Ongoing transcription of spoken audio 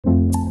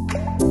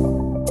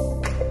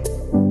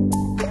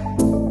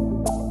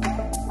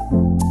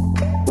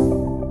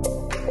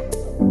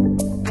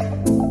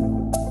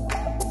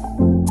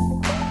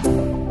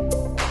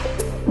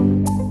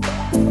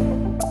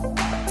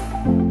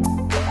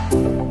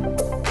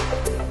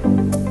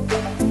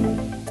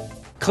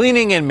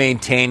Cleaning and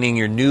maintaining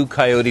your new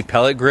Coyote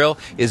pellet grill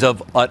is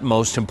of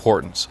utmost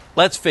importance.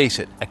 Let's face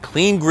it, a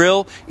clean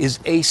grill is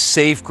a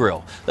safe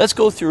grill. Let's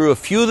go through a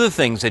few of the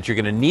things that you're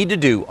going to need to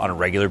do on a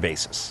regular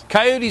basis.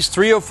 Coyote's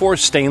 304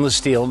 stainless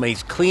steel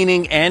makes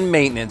cleaning and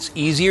maintenance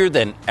easier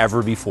than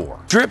ever before.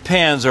 Drip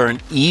pans are an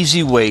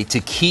easy way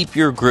to keep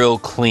your grill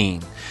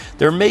clean.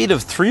 They're made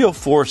of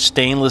 304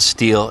 stainless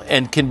steel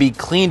and can be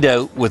cleaned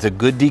out with a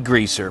good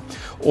degreaser,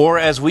 or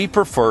as we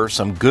prefer,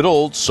 some good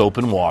old soap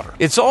and water.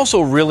 It's also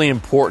really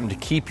important to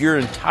keep your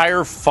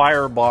entire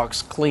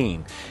firebox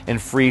clean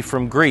and free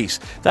from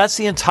grease. That's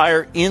the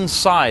entire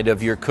inside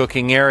of your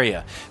cooking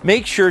area.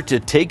 Make sure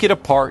to take it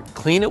apart,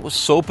 clean it with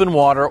soap and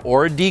water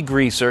or a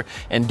degreaser,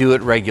 and do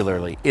it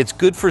regularly. It's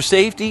good for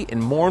safety,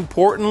 and more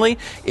importantly,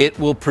 it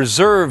will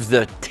preserve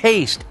the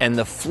taste and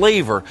the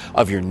flavor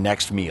of your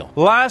next meal.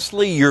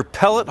 Lastly, your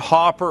pellet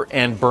hopper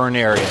and burn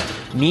area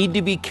need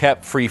to be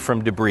kept free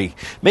from debris.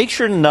 Make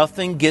sure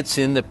nothing gets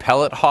in the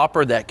pellet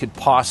hopper that could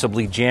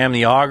possibly jam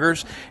the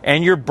augers,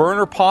 and your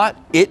burner pot,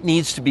 it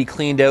needs to be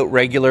cleaned out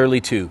regularly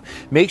too.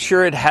 Make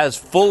sure it has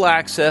full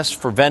access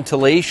for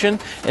ventilation,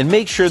 and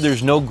make sure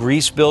there's no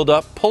grease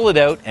buildup. Pull it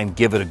out and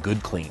give it a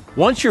good clean.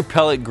 Once your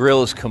pellet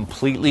grill is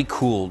completely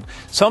cooled,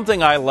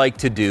 something I like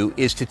to do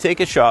is to take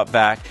a shot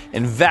vac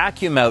and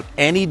vacuum out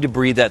any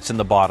debris that's in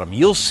the bottom.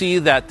 You'll see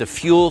that the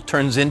fuel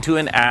turns into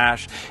an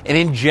ash, and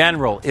in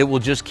general, it will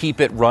just keep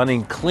it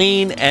running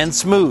clean and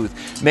smooth,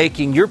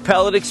 making your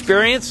pellet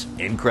experience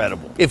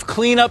incredible. If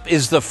cleanup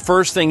is the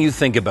first thing you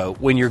think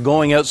about when you're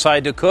going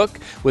outside to cook,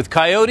 with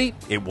Coyote,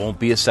 it won't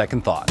be a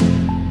second thought.